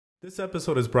This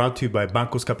episode is brought to you by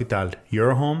Bancos Capital,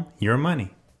 your home, your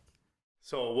money.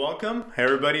 So welcome,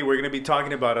 everybody. We're going to be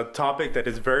talking about a topic that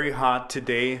is very hot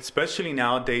today, especially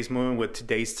nowadays, moving with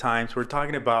today's times. We're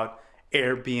talking about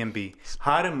Airbnb,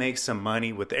 how to make some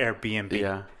money with Airbnb.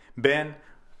 Yeah. Ben,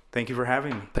 thank you for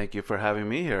having me. Thank you for having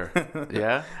me here.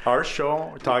 Yeah. Our show,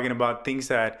 we're talking about things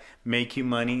that make you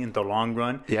money in the long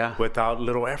run without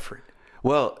little effort.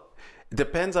 Well,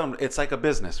 depends on, it's like a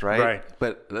business, right? Right.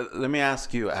 But let me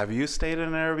ask you, have you stayed in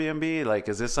an Airbnb? Like,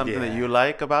 is this something that you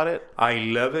like about it? I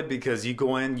love it because you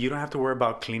go in, you don't have to worry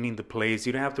about cleaning the place.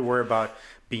 You don't have to worry about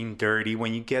being dirty.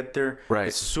 When you get there,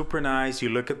 it's super nice. You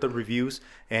look at the reviews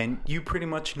and you pretty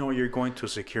much know you're going to a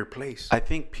secure place. I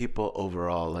think people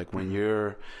overall, like when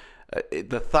you're,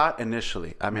 the thought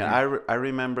initially, I mean, I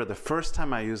remember the first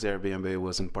time I used Airbnb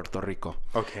was in Puerto Rico.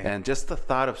 Okay. And just the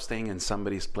thought of staying in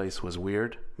somebody's place was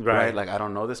weird, right? Like, I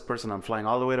don't know this person. I'm flying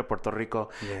all the way to Puerto Rico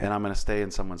and I'm going to stay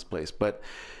in someone's place. But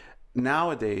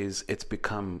nowadays, it's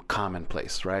become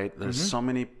commonplace, right? There's so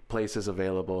many places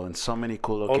available and so many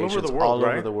cool locations all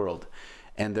over the world.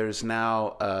 And there's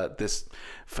now this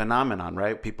phenomenon,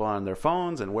 right? People on their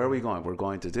phones, and where are we going? We're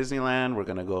going to Disneyland. We're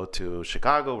going to go to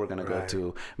Chicago. We're going to go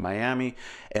to Miami.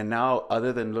 And now,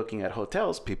 other than looking at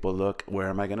hotels, people look, where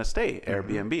am I going to stay?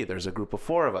 Airbnb. There's a group of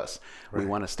 4 of us. We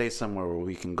want to stay somewhere where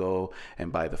we can go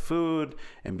and buy the food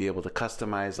and be able to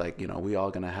customize. Like, you know, we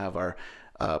all going to have our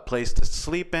place to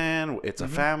sleep in. It's a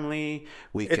family.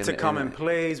 It's a common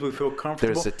place. We feel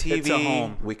comfortable. There's a TV. It's a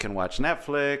home. We can watch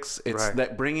Netflix. It's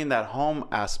that bringing that home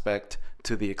aspect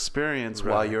to the experience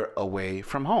while you're away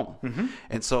from home.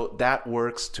 And so that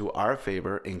works to our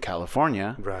favor in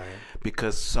California,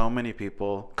 because so many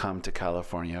people come to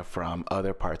California from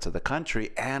other parts of the country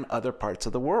and other parts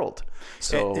of the world.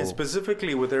 So and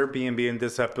specifically with Airbnb in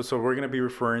this episode, we're going to be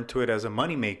referring to it as a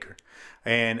moneymaker.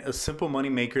 And a simple money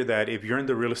maker that if you're in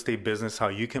the real estate business, how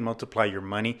you can multiply your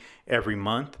money every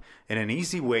month in an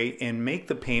easy way and make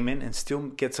the payment and still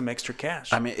get some extra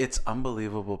cash. I mean, it's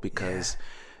unbelievable because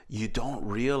you don't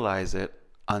realize it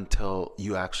until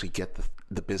you actually get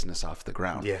the business off the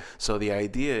ground. So the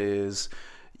idea is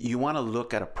you want to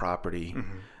look at a property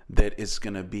that is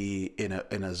going to be in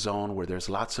a zone where there's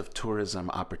lots of tourism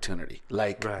opportunity,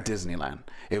 like Disneyland.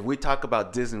 If we talk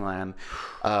about Disneyland,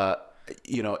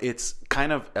 you know, it's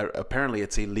kind of, apparently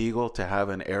it's illegal to have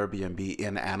an Airbnb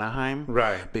in Anaheim,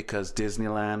 because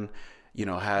Disneyland, you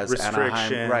know, has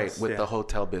Anaheim, with the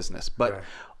hotel business. But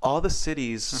all the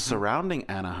cities surrounding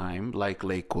Anaheim, like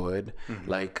Lakewood,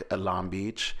 like Long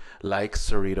Beach, like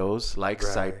Cerritos, like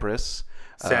Cypress,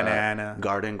 Santa Ana,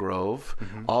 Garden Grove,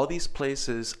 all these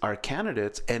places are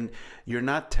candidates, and you're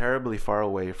not terribly far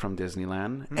away from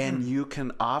Disneyland, and you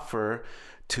can offer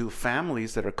to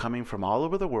families that are coming from all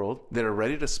over the world that are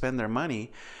ready to spend their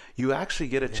money. You actually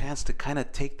get a chance to kind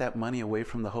of take that money away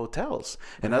from the hotels.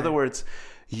 In other words,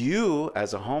 you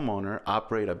as a homeowner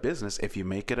operate a business if you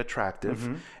make it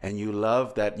attractive and you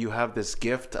love that you have this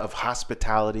gift of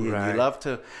hospitality and you love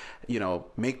to, you know,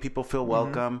 make people feel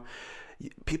welcome.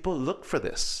 People look for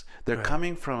this. They're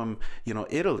coming from, you know,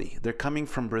 Italy. They're coming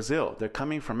from Brazil. They're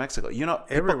coming from Mexico. You know,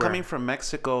 people coming from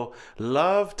Mexico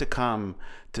love to come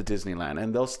to Disneyland,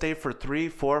 and they'll stay for 3,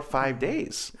 4, 5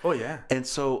 days. Oh, yeah. And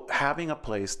so having a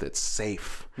place that's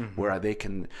safe, where they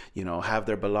can, you know, have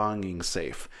their belongings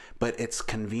safe, but it's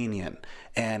convenient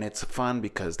and it's fun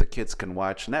because the kids can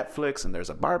watch Netflix and there's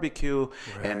a barbecue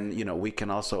and, you know, we can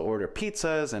also order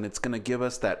pizzas, and it's going to give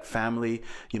us that family.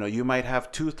 You know, you might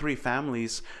have 2, 3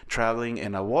 families traveling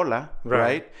in a Wola,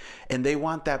 right? And they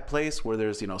want that place where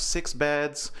there's, you know, 6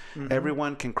 beds,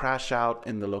 everyone can crash out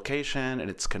in the location and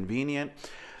it's convenient.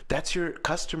 That's your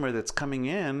customer that's coming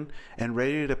in and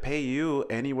ready to pay you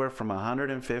anywhere from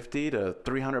 $150 to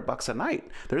 $300 a night.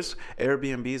 There's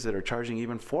Airbnbs that are charging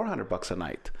even $400 a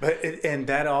night. And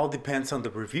that all depends on the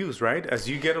reviews, right? As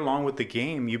you get along with the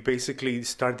game, you basically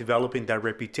start developing that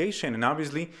reputation, and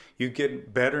obviously you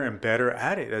get better and better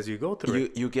at it as you go through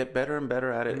it. You get better and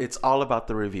better at it. It's all about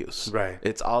the reviews.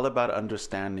 It's all about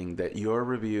understanding that your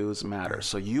reviews matter.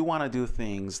 So you want to do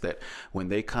things that when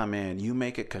they come in, you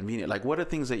make it convenient. Like, what are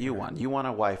things that you want? You want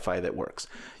a Wi-Fi that works.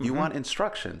 You want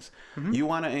instructions. You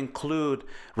want to include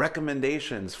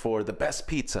recommendations for the best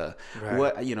pizza.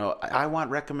 What, you know, I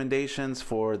want recommendations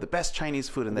for the best Chinese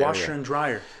food in the area. Washer and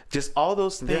dryer. Just all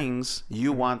those things,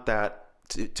 you want that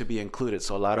to be included.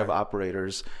 So a lot of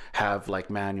operators have like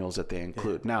manuals that they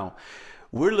include. Now,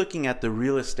 we're looking at the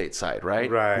real estate side, right?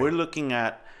 We're looking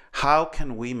at how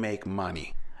can we make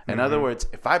money. In other words,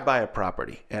 if I buy a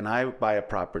property and I buy a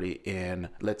property in,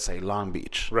 let's say, Long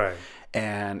Beach,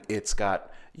 and it's got,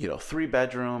 you know, 3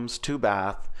 bedrooms, 2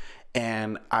 bath,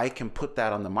 and I can put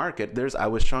that on the market. I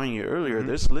was showing you earlier,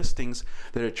 there's listings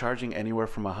that are charging anywhere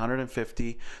from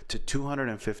 $150 to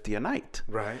 $250 a night.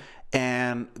 Right.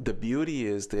 And the beauty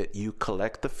is that you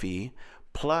collect the fee,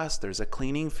 plus there's a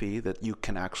cleaning fee that you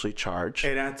can actually charge.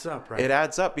 It adds up, right? It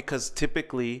adds up because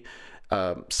typically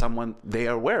they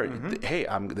are aware, hey,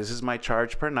 this is my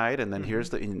charge per night, and then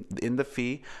here's in the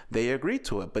fee, they agree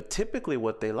to it. But typically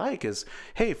what they like is,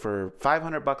 hey, for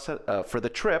 $500 for the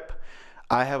trip,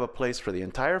 I have a place for the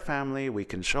entire family. We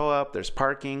can show up. There's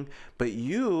parking. But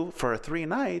you, for 3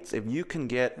 nights, if you can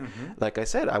get, like I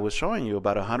said, I was showing you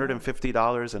about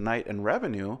 $150 a night in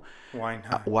revenue. Why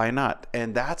not? Why not?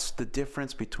 And that's the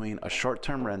difference between a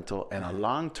short-term rental and a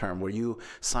long-term, where you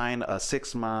sign a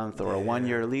 6-month or a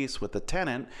 1-year lease with a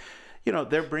tenant. You know,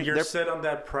 they're set on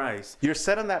that price. You're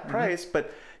set on that price,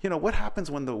 but you know what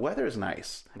happens when the weather is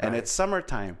nice and it's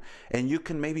summertime, and you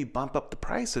can maybe bump up the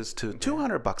prices to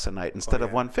 $200 a night instead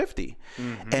of $150,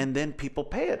 and then people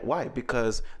pay it. Why?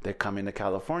 Because they're coming to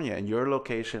California, and your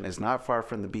location is not far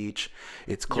from the beach.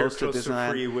 It's close to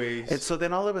Disneyland, freeways. And so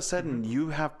then all of a sudden you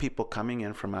have people coming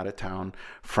in from out of town,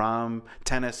 from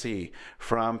Tennessee,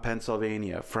 from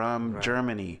Pennsylvania, from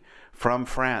Germany, from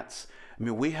France. I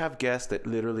mean, we have guests that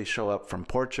literally show up from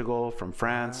Portugal, from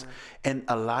France, and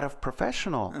a lot of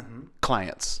professional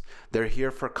clients. They're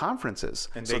here for conferences.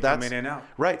 And they come in and out.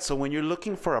 Right. So when you're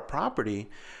looking for a property,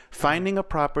 finding a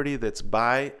property that's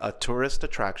by a tourist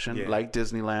attraction, like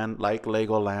Disneyland, like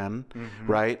Legoland,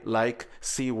 right? Like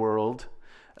SeaWorld.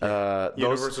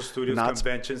 Universal Studios,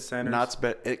 convention centers.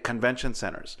 Convention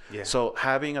centers. Yeah. So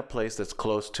having a place that's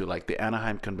close to, like the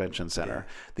Anaheim Convention Center,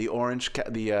 the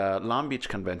Long Beach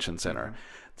Convention Center,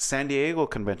 San Diego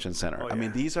Convention Center. I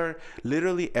mean, these are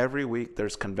literally every week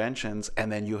there's conventions,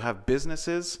 and then you have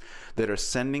businesses that are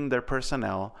sending their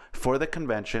personnel for the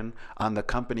convention on the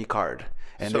company card.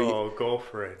 And so go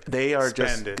for it. They are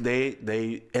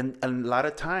and a lot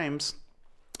of times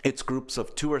it's groups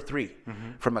of 2 or 3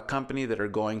 from a company that are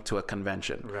going to a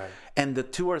convention. Right. And the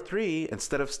 2 or 3,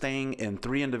 instead of staying in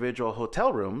 3 individual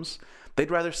hotel rooms,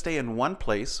 they'd rather stay in one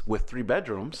place with 3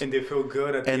 bedrooms. And they feel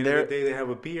good at the end of the day. They have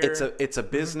a beer. It's a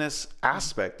business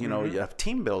aspect. You know, you have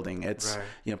team building. It's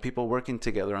you know, people working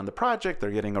together on the project.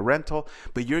 They're getting a rental,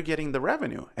 but you're getting the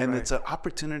revenue, and it's an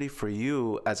opportunity for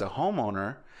you as a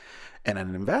homeowner and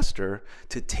an investor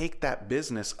to take that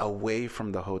business away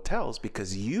from the hotels,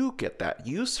 because you get that,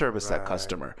 you service that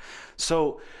customer.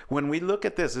 So when we look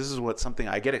at this is something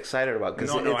I get excited about.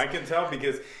 No, I can tell,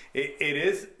 because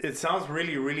it sounds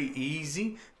really, really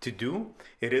easy to do.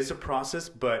 It is a process,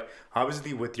 but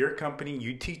obviously with your company,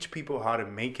 you teach people how to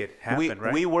make it happen,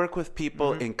 right? We work with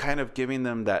people in kind of giving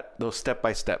them those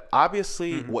step-by-step.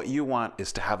 Obviously, what you want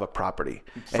is to have a property.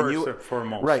 First and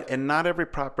foremost. Right, and not every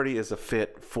property is a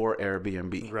fit for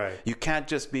Airbnb. Right. You can't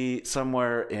just be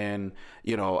somewhere in,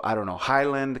 you know, I don't know,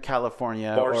 Highland,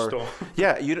 California. Barstow.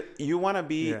 You want to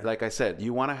be, like I said,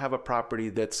 you want to have a property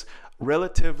that's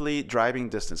relatively driving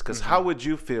distance, because how would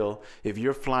you feel if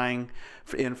you're flying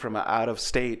in from out of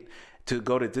state to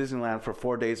go to Disneyland for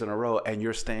 4 days in a row, and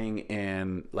you're staying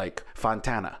in like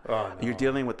Fontana? You're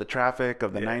dealing with the traffic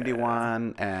of the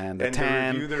 91 and the 10.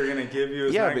 And the review they're going to give you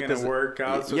is not going to work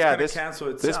out, so it's going to cancel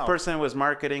itself. This person was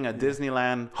marketing a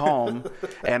Disneyland home,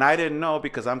 and I didn't know,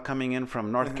 because I'm coming in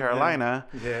from North Carolina.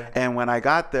 And when I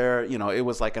got there, you know, it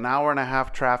was like an hour and a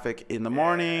half traffic in the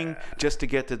morning just to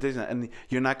get to Disneyland. And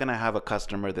you're not going to have a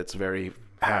customer that's very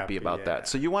happy about that.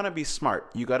 So you want to be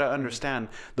smart. You got to understand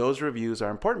those reviews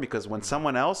are important, because when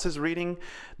someone else is reading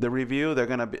the review,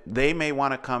 they may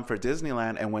want to come for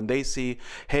Disneyland, and when they see,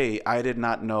 hey, I did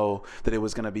not know that it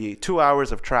was going to be 2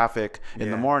 hours of traffic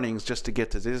in the mornings just to get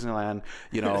to Disneyland,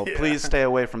 you know, please stay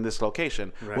away from this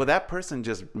location. Well, that person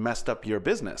just messed up your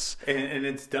business. And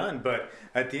it's done. But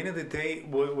at the end of the day,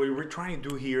 what we're trying to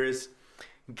do here is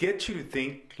get you to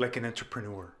think like an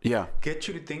entrepreneur. Get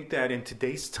you to think that in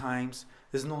today's times,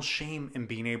 there's no shame in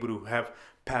being able to have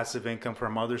passive income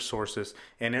from other sources.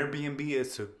 And Airbnb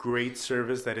is a great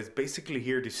service that is basically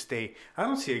here to stay. I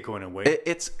don't see it going away.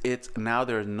 It's now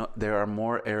there are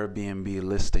more Airbnb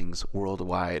listings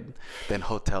worldwide than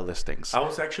hotel listings. I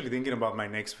was actually thinking about my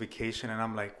next vacation, and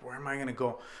I'm like, where am I going to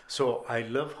go? So I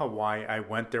love Hawaii. I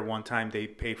went there one time. They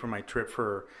paid for my trip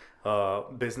for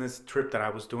business trip that I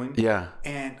was doing.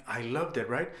 And I loved it,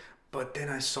 right? But then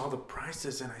I saw the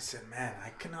prices, and I said, man, I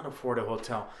cannot afford a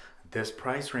hotel this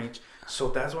price range. So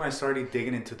that's when I started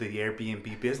digging into the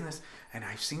Airbnb business. And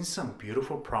I've seen some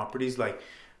beautiful properties, like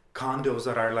condos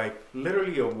that are like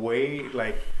literally away,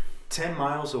 like 10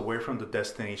 miles away from the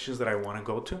destinations that I want to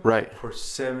go to. Right. For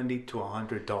 $70 to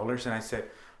 $100. And I said,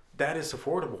 that is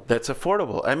affordable. That's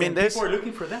affordable. I mean, people are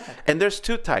looking for that. And there's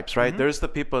two types, right? There's the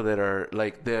people that are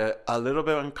like, they're a little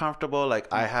bit uncomfortable.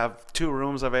 Like, I have 2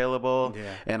 rooms available,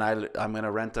 and I'm going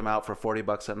to rent them out for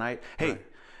 $40 a night. Hey,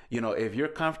 you know, if you're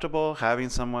comfortable having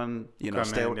someone, you know,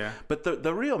 stay over. But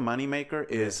the real moneymaker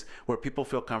is where people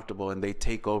feel comfortable and they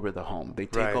take over the home. They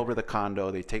take over the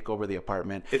condo. They take over the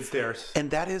apartment. It's theirs. And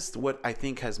that is what I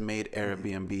think has made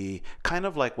Airbnb kind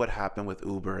of like what happened with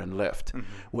Uber and Lyft,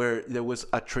 where there was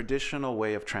a traditional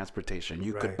way of transportation.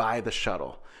 You could buy the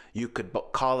shuttle. You could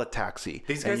call a taxi.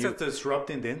 These guys are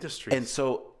disrupting the industry. And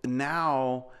so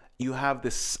now you have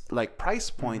this like price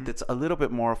point that's a little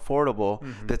bit more affordable,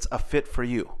 that's a fit for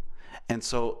you. And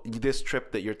so this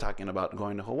trip that you're talking about,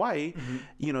 going to Hawaii,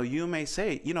 you know, you may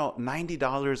say, you know,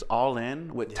 $90 all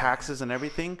in with taxes and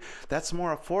everything, that's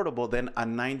more affordable than a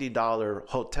 $90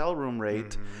 hotel room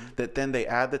rate that then they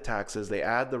add the taxes, they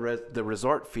add the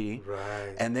resort fee,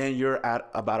 and then you're at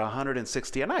about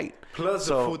 $160 a night. Plus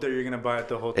the food that you're going to buy at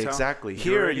the hotel. Exactly.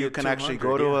 Here you can actually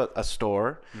go to a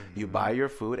store, you buy your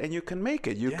food, and you can make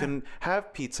it. You can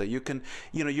have pizza. You can,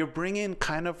 you know, you're bringing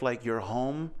kind of like your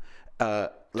home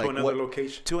like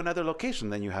to another location.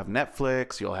 Then you have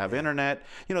Netflix, you'll have internet,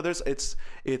 you know,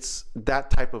 it's that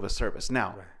type of a service.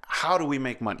 Now, how do we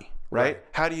make money, right?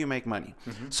 How do you make money?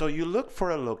 So you look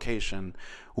for a location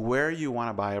where you want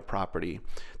to buy a property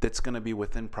that's going to be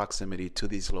within proximity to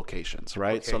these locations,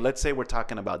 right? So let's say we're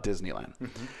talking about Disneyland,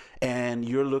 and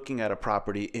you're looking at a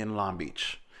property in Long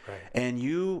Beach, and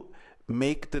you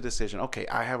make the decision, okay,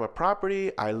 I have a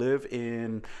property, I live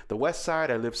in the west side,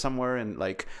 I live somewhere in,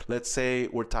 like, let's say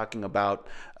we're talking about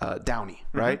Downey,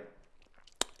 right?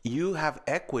 You have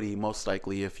equity most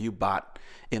likely if you bought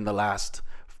in the last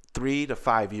 3 to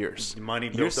 5 years.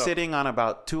 Money you're sitting on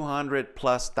about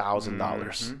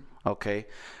 $200,000+. Okay,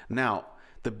 now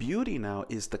the beauty now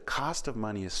is the cost of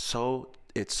money is so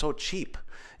cheap.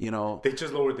 You know, they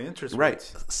just lowered the interest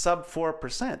rates. Sub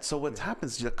 4%. So what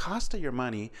happens, the cost of your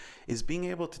money is being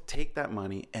able to take that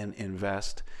money and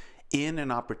invest in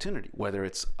an opportunity, whether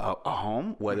it's a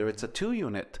home, whether it's a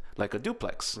 2-unit, like a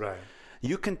duplex.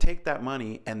 You can take that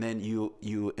money and then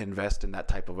you invest in that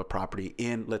type of a property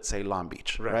in, let's say, Long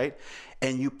Beach, right?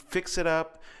 And you fix it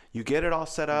up, you get it all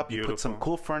set up, you put some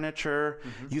cool furniture,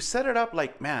 you set it up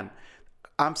like, man,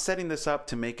 I'm setting this up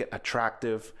to make it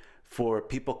attractive for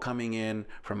people coming in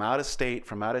from out of state,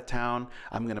 from out of town.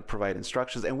 I'm going to provide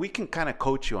instructions, and we can kind of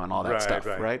coach you on all that stuff,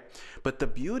 right? But the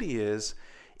beauty is,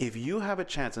 if you have a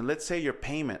chance, and let's say your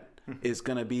payment is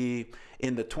going to be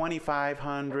in the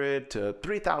 $2,500 to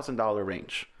 $3,000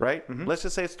 range, right? Let's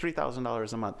just say it's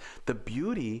 $3,000 a month. The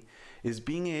beauty is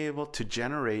being able to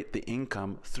generate the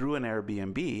income through an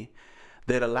Airbnb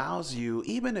that allows you,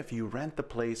 even if you rent the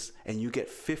place and you get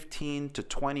 15 to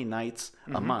 20 nights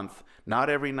a month, not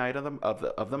every night of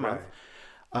the month,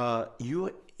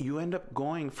 you end up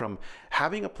going from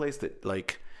having a place that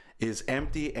like is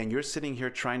empty and you're sitting here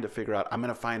trying to figure out, I'm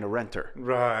going to find a renter.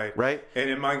 Right. And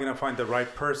am I going to find the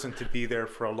right person to be there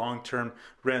for a long-term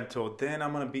rental? Then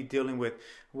I'm going to be dealing with,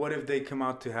 what if they come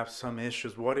out to have some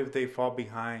issues? What if they fall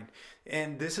behind?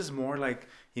 And this is more like,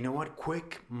 you know what,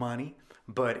 quick money,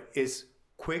 but it's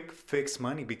quick fix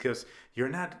money, because you're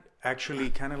not actually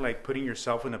kind of like putting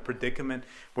yourself in a predicament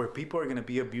where people are going to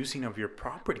be abusing of your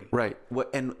property. Right.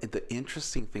 And the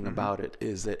interesting thing about it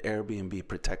is that Airbnb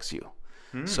protects you.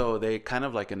 So they kind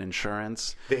of like an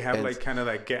insurance. They have like kind of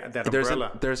like that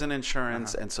umbrella. There's an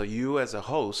insurance. And so you as a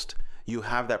host, you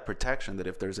have that protection that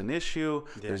if there's an issue,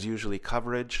 there's usually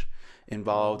coverage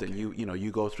involved, and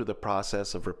you go through the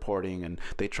process of reporting, and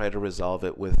they try to resolve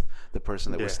it with the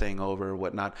person that was staying over or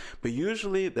whatnot. But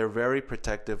usually they're very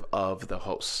protective of the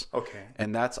hosts.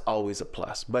 And that's always a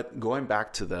plus. But going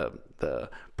back to the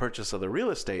purchase of the real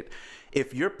estate,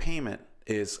 if your payment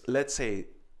is, let's say,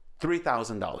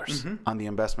 $3,000 on the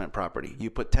investment property, you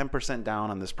put 10%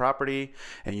 down on this property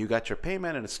and you got your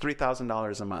payment and it's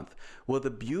 $3,000 a month. Well,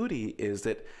 the beauty is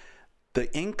that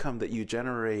the income that you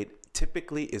generate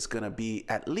typically is going to be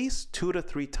at least 2 to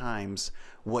 3 times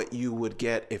what you would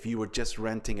get if you were just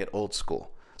renting it old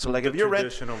school. So like if you're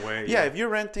if you're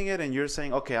renting it and you're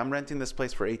saying, okay, I'm renting this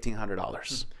place for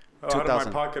 $1,800. Out of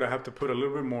my pocket, I have to put a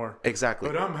little bit more. Exactly.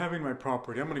 But I'm having my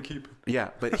property. I'm going to keep it.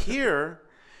 Yeah. But here,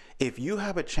 if you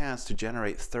have a chance to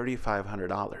generate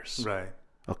 $3,500,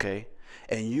 okay,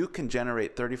 and you can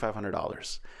generate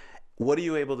 $3,500, what are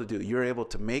you able to do? You're able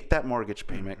to make that mortgage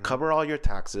payment, cover all your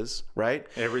taxes, right?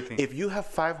 Everything. If you have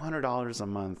 $500 a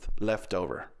month left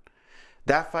over,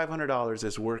 that $500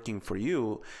 is working for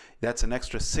you. That's an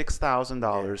extra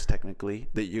 $6,000 technically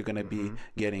that you're going to be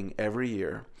getting every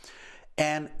year.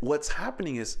 And what's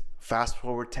happening is, fast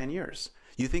forward 10 years.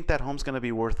 You think that home's going to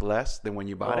be worth less than when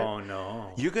you bought it? Oh,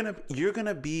 no. You're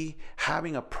gonna be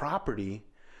having a property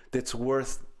that's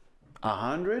worth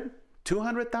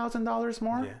 $200,000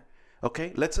 more. Yeah.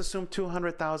 Okay, let's assume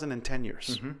 200,000 in 10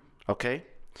 years. Okay,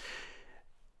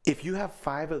 if you have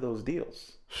 5 of those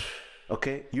deals,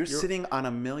 okay, you're sitting on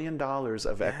 $1 million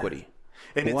of equity.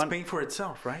 And it's paying for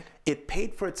itself, right? It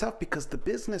paid for itself because the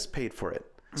business paid for it.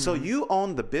 So you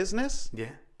own the business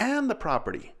and the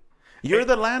property. You're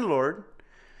the landlord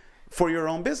for your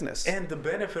own business. And the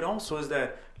benefit also is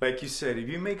that, like you said, if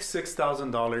you make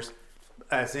 $6,000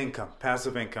 as income,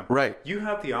 passive income, right, you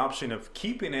have the option of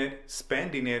keeping it,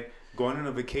 spending it, going on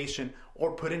a vacation,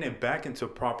 or putting it back into a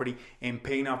property and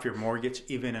paying off your mortgage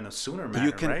even in a sooner manner.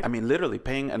 You can, right? I mean, literally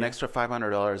paying an extra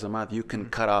 $500 a month, you can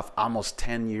cut off almost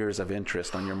 10 years of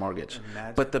interest on your mortgage.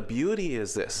 Imagine. But the beauty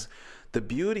is this. The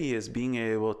beauty is being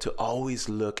able to always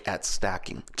look at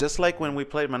stacking. Just like when we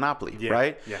played Monopoly,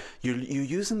 right? Yeah. You're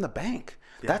using the bank.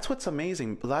 That's what's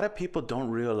amazing. A lot of people don't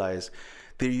realize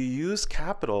that you use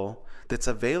capital that's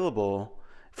available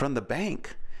from the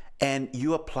bank and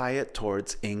you apply it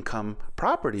towards income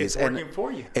properties. It's working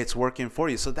for you. It's working for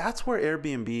you. So that's where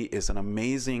Airbnb is an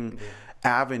amazing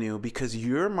avenue, because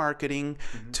you're marketing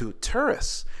to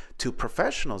tourists, to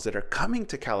professionals that are coming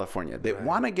to California. They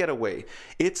want to get away.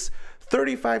 It's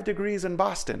 35 degrees in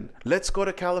Boston. Let's go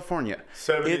to California.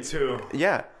 72.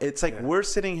 It's like we're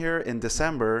sitting here in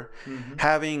December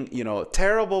having,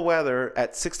 terrible weather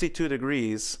at 62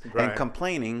 degrees and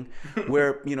complaining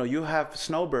where, you have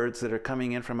snowbirds that are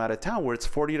coming in from out of town where it's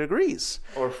 40 degrees.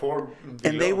 Or 4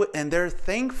 below. And they're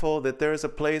thankful that there's a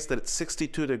place that it's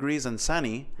 62 degrees and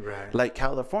sunny, like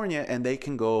California, and they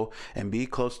can go and be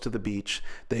close to the beach.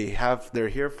 They're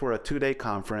here for a 2-day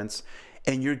conference.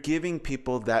 And you're giving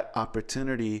people that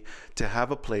opportunity to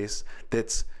have a place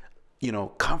that's,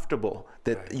 comfortable,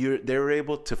 that they're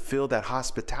able to feel that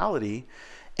hospitality,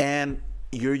 and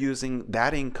you're using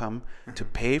that income to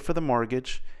pay for the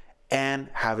mortgage and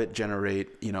have it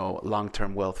generate,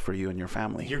 long-term wealth for you and your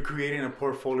family. You're creating a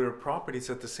portfolio of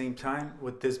properties at the same time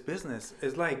with this business.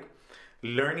 It's like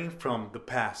learning from the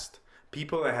past.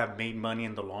 People that have made money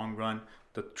in the long run,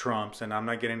 the Trumps, and I'm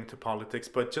not getting into politics,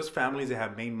 but just families that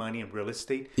have made money in real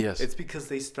estate. Yes. It's because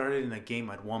they started in a game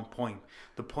at one point.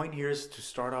 The point here is to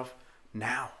start off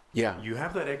now. Yeah. You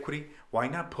have that equity. Why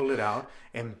not pull it out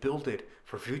and build it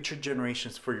for future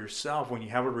generations, for yourself when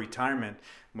you have a retirement,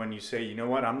 when you say, you know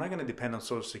what, I'm not going to depend on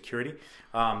Social Security.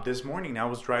 This morning, I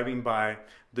was driving by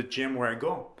the gym where I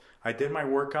go. I did my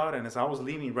workout, and as I was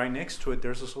leaving, right next to it,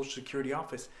 there's a Social Security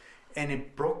office. And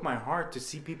it broke my heart to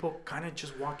see people kind of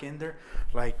just walk in there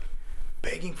like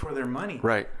begging for their money.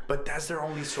 Right. But that's their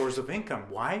only source of income.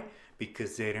 Why?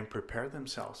 Because they didn't prepare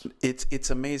themselves. It's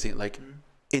amazing. Like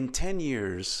in 10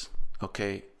 years,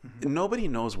 okay, nobody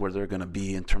knows where they're going to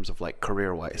be in terms of like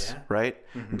career-wise, right?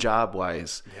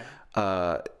 Job-wise.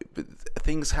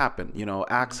 Things happen,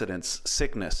 accidents,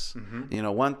 sickness.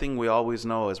 One thing we always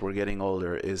know as we're getting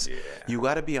older is you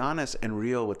got to be honest and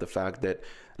real with the fact that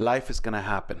life is going to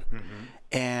happen.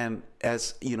 And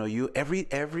as you every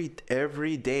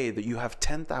day that you have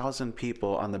 10,000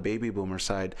 people on the baby boomer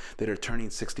side that are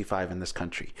turning 65 in this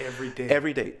country.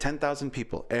 Every day 10,000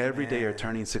 people every day are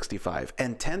turning 65,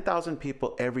 and 10,000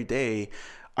 people every day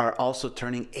are also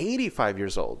turning 85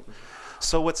 years old.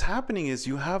 So what's happening is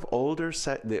you have one of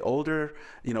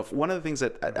the things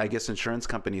that I guess insurance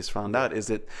companies found out is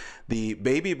that the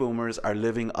baby boomers are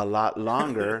living a lot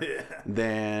longer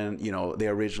than, they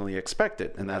originally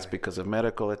expected. And that's because of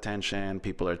medical attention.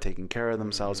 People are taking care of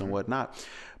themselves and whatnot.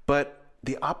 But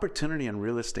the opportunity in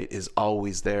real estate is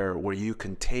always there, where you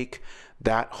can take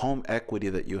that home equity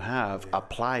that you have,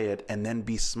 apply it, and then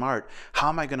be smart. How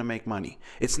am I going to make money?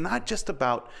 It's not just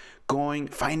about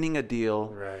finding a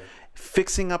deal,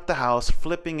 fixing up the house,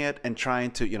 flipping it, and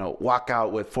trying to, walk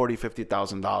out with $40,000,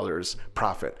 $50,000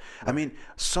 profit. I mean,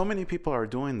 so many people are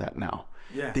doing that now.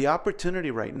 The opportunity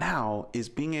right now is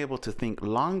being able to think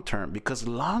long-term, because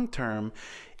long-term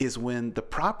is when the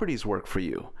properties work for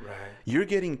you. You're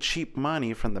getting cheap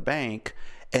money from the bank,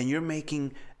 and you're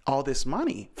making all this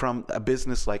money from a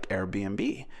business like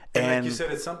Airbnb. And like you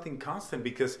said, it's something constant,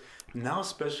 because now,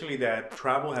 especially that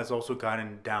travel has also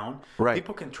gotten down.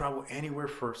 People can travel anywhere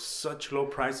for such low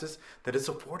prices that it's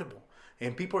affordable.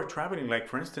 And people are traveling. Like,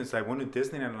 for instance, I went to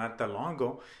Disneyland not that long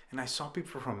ago, and I saw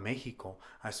people from Mexico.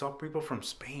 I saw people from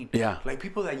Spain. Like,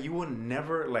 people that you would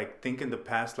never, think in the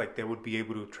past, they would be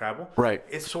able to travel.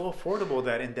 It's so affordable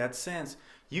that, in that sense,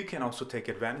 you can also take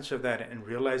advantage of that and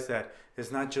realize that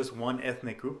it's not just one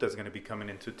ethnic group that's going to be coming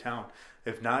into town.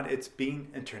 If not, it's being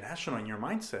international in your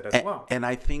mindset as well. And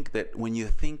I think that when you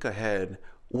think ahead,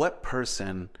 what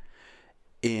person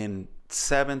in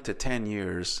 7 to 10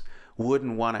 years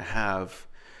wouldn't want to have,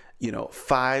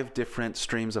 5 different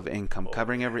streams of income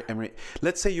covering every,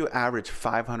 let's say you average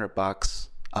 $500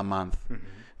 a month,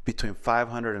 between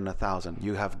 500 and 1,000.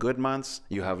 You have good months,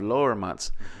 you have lower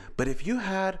months. But if you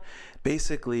had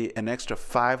basically an extra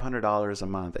 $500 a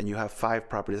month and you have 5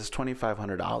 properties, it's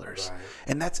 $2,500. Right.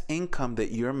 And that's income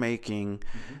that you're making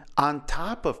on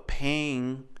top of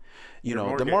paying,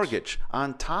 the mortgage,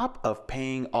 on top of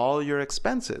paying all your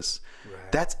expenses.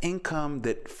 Right. That's income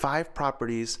that 5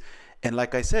 properties. And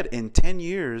like I said, in 10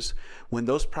 years, when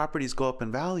those properties go up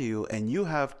in value and you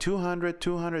have 200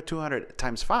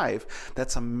 times 5,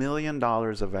 that's $1 million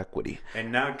of equity.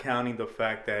 And not counting the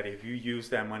fact that if you use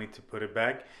that money to put it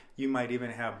back, you might even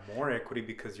have more equity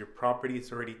because your property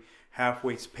is already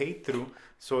halfway paid through.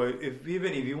 So if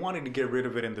you wanted to get rid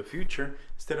of it in the future,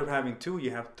 instead of having 2, you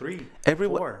have 3,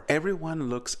 4. Everyone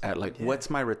looks at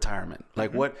what's my retirement?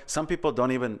 Like what some people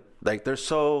don't even, they're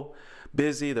so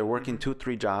busy, they're working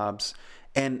 2-3 jobs,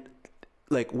 and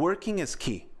working is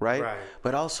key, right?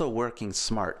 But also working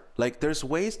smart. There's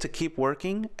ways to keep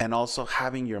working and also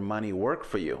having your money work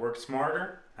for you. Work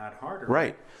smarter, not harder.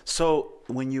 Right. So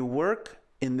when you work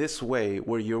in this way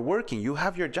where you're working, you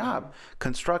have your job,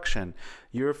 construction,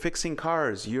 you're fixing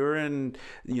cars, you're in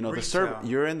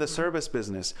you're in the service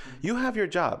business, you have your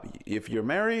job. If you're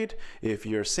married, if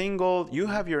you're single, you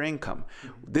have your income.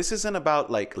 This isn't about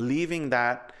leaving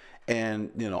that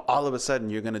and all of a sudden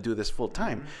you're going to do this full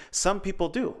time. Some people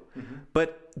do.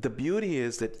 But the beauty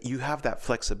is that you have that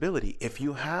flexibility. If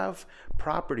you have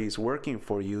properties working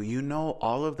for you,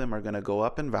 all of them are going to go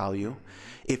up in value.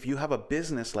 If you have a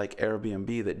business like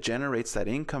Airbnb that generates that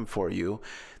income for you,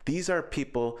 these are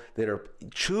people that are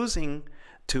choosing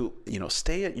to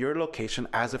stay at your location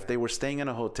as if they were staying in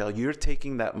a hotel. You're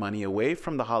taking that money away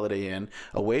from the Holiday Inn,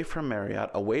 away from Marriott,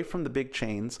 away from the big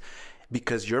chains,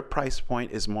 because your price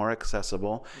point is more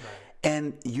accessible. Right.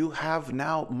 And you have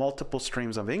now multiple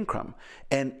streams of income.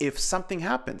 And if something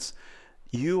happens,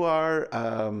 you are,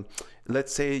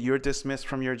 let's say you're dismissed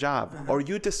from your job, or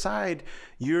you decide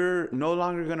you're no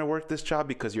longer going to work this job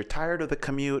because you're tired of the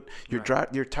commute, you're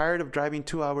tired of driving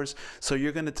 2 hours, so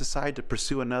you're going to decide to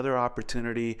pursue another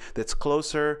opportunity that's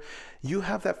closer. You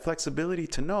have that flexibility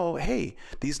to know, hey,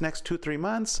 these next 2-3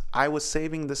 months, I was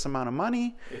saving this amount of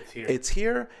money. It's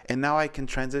here, and now I can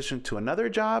transition to another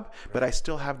job, but I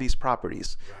still have these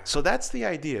properties. So that's the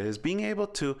idea, is being able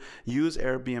to use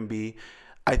Airbnb.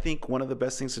 I think one of the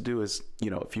best things to do is,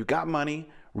 if you got money,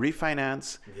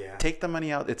 refinance, take the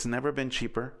money out. It's never been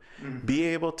cheaper. Be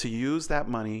able to use that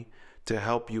money to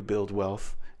help you build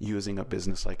wealth using a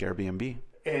business like Airbnb.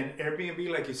 And Airbnb,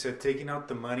 like you said, taking out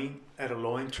the money at a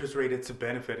low interest rate, it's a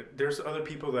benefit. There's other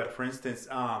people that, for instance,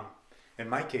 in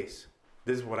my case,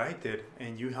 this is what I did,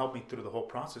 and you helped me through the whole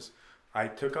process. I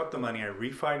took out the money, I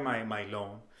refied my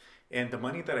loan, and the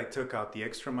money that I took out, the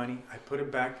extra money, I put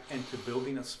it back into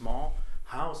building a small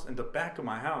house in the back of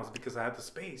my house because I had the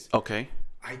space. Okay.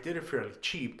 I did it fairly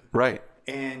cheap. Right.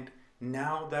 And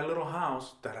now that little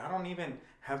house that I don't even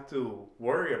have to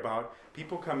worry about,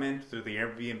 people come in through the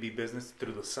Airbnb business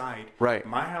through the side. Right.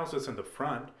 My house is in the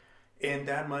front, and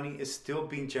that money is still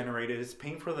being generated. It's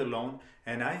paying for the loan,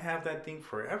 and I have that thing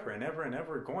forever and ever and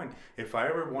ever going. If I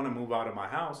ever want to move out of my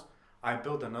house, I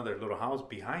built another little house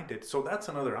behind it. So that's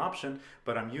another option,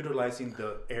 but I'm utilizing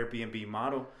the Airbnb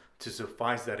model to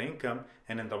suffice that income.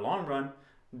 And in the long run,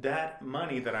 that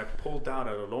money that I pulled out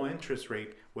at a low interest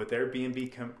rate with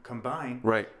Airbnb combined,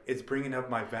 it's bringing up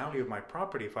my value of my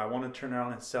property. If I want to turn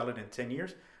around and sell it in 10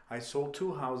 years, I sold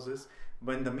 2 houses,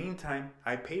 but in the meantime,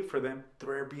 I paid for them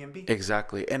through Airbnb.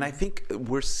 Exactly. And I think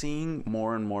we're seeing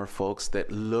more and more folks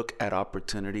that look at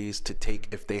opportunities to take,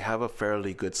 if they have a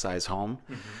fairly good size home,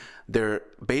 they're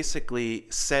basically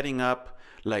setting up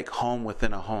like home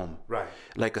within a home,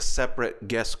 like a separate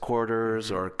guest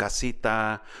quarters or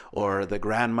casita or the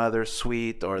grandmother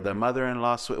suite or the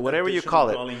mother-in-law suite, whatever you call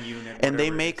it. Unit, and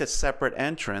they make a separate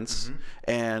entrance,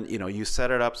 and you set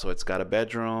it up so it's got a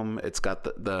bedroom, it's got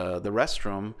the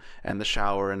restroom and the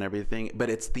shower and everything, but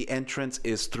it's the entrance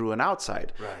is through an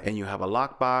outside, and you have a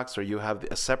lockbox or you have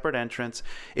a separate entrance.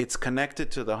 It's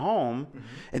connected to the home,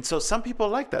 and so some people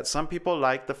like that. Some people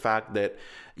like the fact that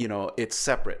it's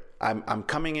separate. I'm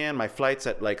coming in, my flight's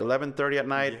at like 11:30 at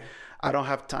night. I don't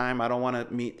have time. I don't want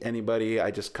to meet anybody.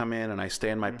 I just come in and I stay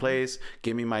in my place,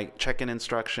 give me my check-in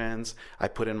instructions. I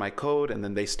put in my code and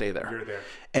then they stay there. You're there.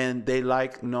 And they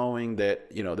like knowing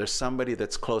that, there's somebody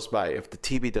that's close by. If the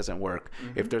TV doesn't work,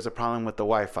 if there's a problem with the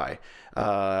Wi-Fi,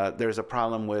 there's a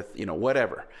problem with,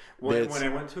 whatever. When I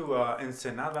went to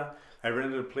Ensenada, I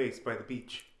rented a place by the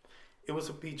beach. It was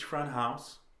a beachfront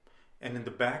house. And in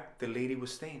the back, the lady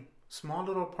was staying. Small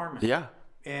little apartment. Yeah.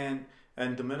 And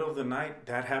in the middle of the night,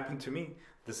 that happened to me.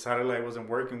 The satellite wasn't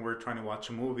working. We were trying to watch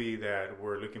a movie that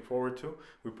we're looking forward to.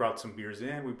 We brought some beers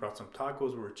in. We brought some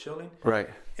tacos. We were chilling. Right.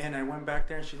 And I went back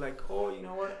there, and she's like, oh, you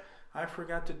know what? I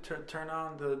forgot to turn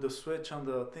on the switch on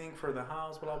the thing for the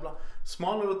house, blah, blah.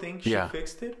 Small little thing. She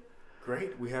fixed it.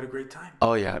 Great. We had a great time.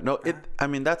 Oh, yeah. No, I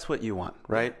mean, that's what you want,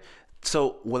 right?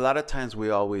 So a lot of times we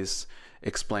always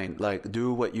explain, like,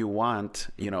 do what you want,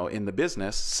 you know, in the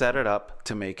business, set it up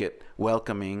to make it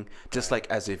welcoming, just like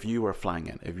as if you were flying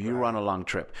in. If you run a long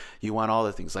trip, you want all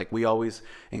the things. Like, we always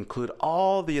include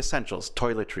all the essentials: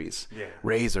 toiletries,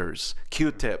 razors,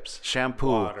 Q-tips, shampoo,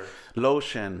 water,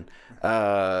 lotion,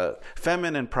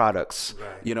 feminine products,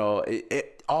 you know,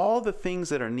 all the things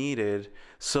that are needed,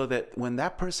 so that when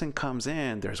that person comes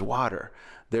in, there's water,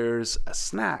 there's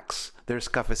snacks, there's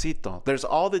cafecito, there's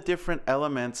all the different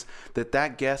elements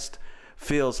that guest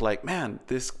feels like, man,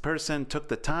 this person took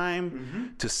the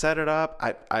time to set it up.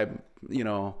 I you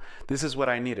know, this is what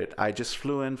I needed. I just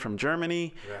flew in from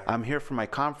Germany. I'm here for my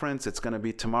conference. It's going to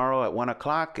be tomorrow at 1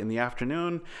 o'clock in the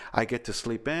afternoon. I get to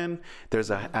sleep in. There's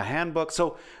a handbook.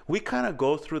 So we kind of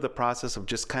go through the process of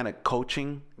just kind of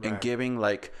coaching and giving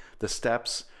like the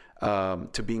steps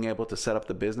to being able to set up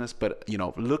the business. But, you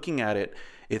know, looking at it,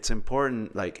 it's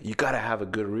important, like, you got to have a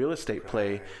good real estate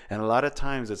play. And a lot of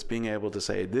times it's being able to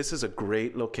say, this is a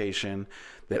great location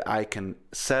that I can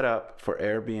set up for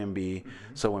Airbnb.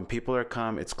 So when people are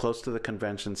come, it's close to the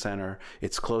convention center,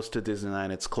 it's close to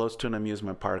Disneyland, it's close to an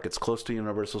amusement park, it's close to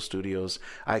Universal Studios.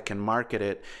 I can market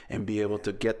it and be able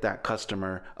to get that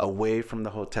customer away from the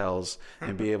hotels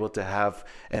and be able to have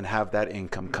that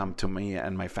income come to me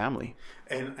and my family.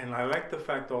 And I like the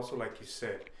fact also, like you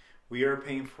said, we are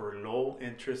paying for low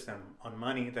interest on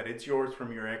money that it's yours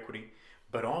from your equity.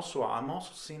 But also, I'm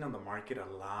also seeing on the market a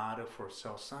lot of for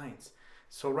sale signs.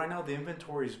 So right now the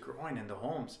inventory is growing in the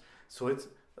homes. So it's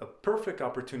a perfect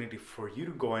opportunity for you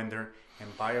to go in there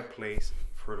and buy a place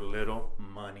for little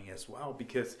money as well,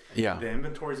 because the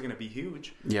inventory is going to be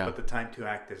huge. But the time to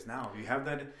act is now. If you have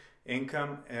that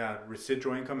income,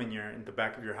 residual income in the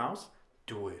back of your house,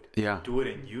 do it. Do it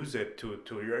and use it to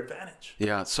your advantage.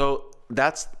 So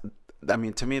that's, I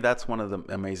mean, to me, that's one of the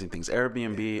amazing things.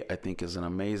 Airbnb, I think, is an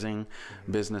amazing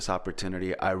business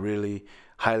opportunity. I really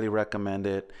highly recommend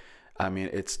it. I mean,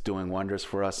 it's doing wonders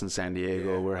for us in San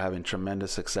Diego. We're having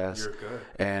tremendous success. You're good.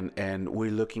 And we're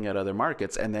looking at other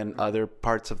markets and then other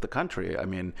parts of the country. I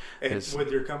mean, and with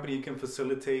your company, you can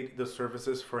facilitate the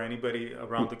services for anybody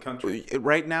around the country.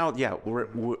 Right now,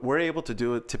 we're able to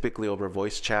do it typically over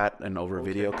voice chat and over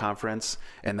video conference,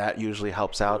 and that usually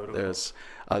helps out. There's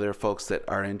other folks that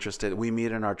are interested. We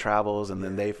meet in our travels, and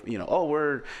then they, you know, oh,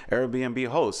 we're Airbnb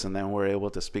hosts, and then we're able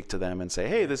to speak to them and say,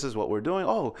 hey, this is what we're doing.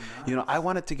 Oh, you know, I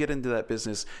wanted to get into that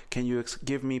business. Can you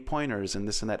give me pointers and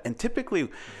this and that? And typically,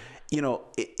 you know,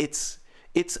 it's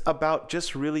about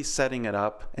just really setting it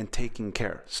up and taking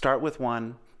care. Start with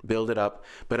one, build it up,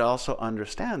 but also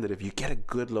understand that if you get a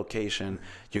good location,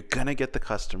 you're gonna get the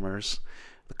customers.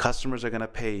 The customers are gonna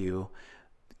pay you.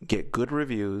 Get good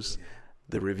reviews.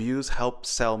 The reviews help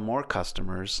sell more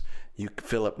customers. You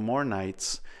fill up more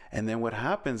nights. And then what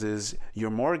happens is your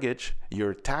mortgage,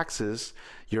 your taxes,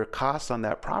 your costs on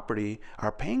that property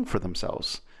are paying for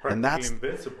themselves. And that's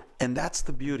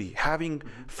the beauty. Having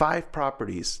 5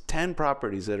 properties, 10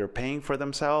 properties that are paying for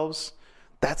themselves,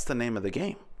 that's the name of the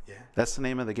game. That's the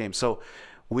name of the game. So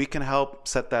we can help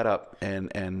set that up.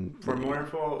 And for more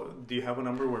info, do you have a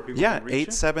number where people can reach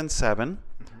 877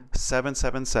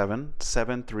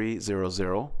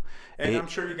 777-7300. And I'm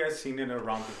sure you guys seen it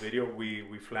around the video.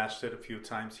 We flashed it a few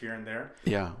times here and there.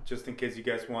 Just in case you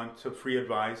guys want some free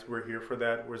advice, we're here for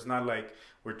that. It's not like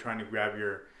we're trying to grab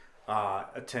your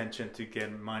attention to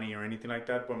get money or anything like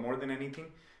that. But more than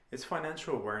anything, it's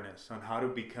financial awareness on how to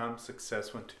become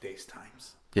successful in today's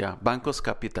times. Bancos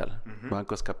Capital.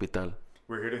 Bancos Capital.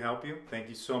 We're here to help you. Thank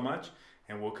you so much.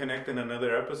 And we'll connect in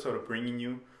another episode of bringing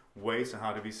you ways on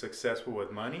how to be successful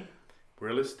with money,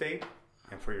 real estate,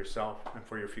 and for yourself and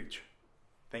for your future.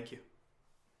 Thank you.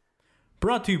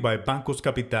 Brought to you by Bancos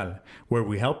Capital, where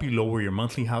we help you lower your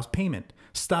monthly house payment.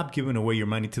 Stop giving away your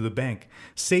money to the bank.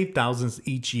 Save thousands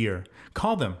each year.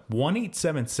 Call them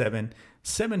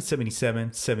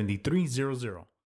 1-877-777-7300.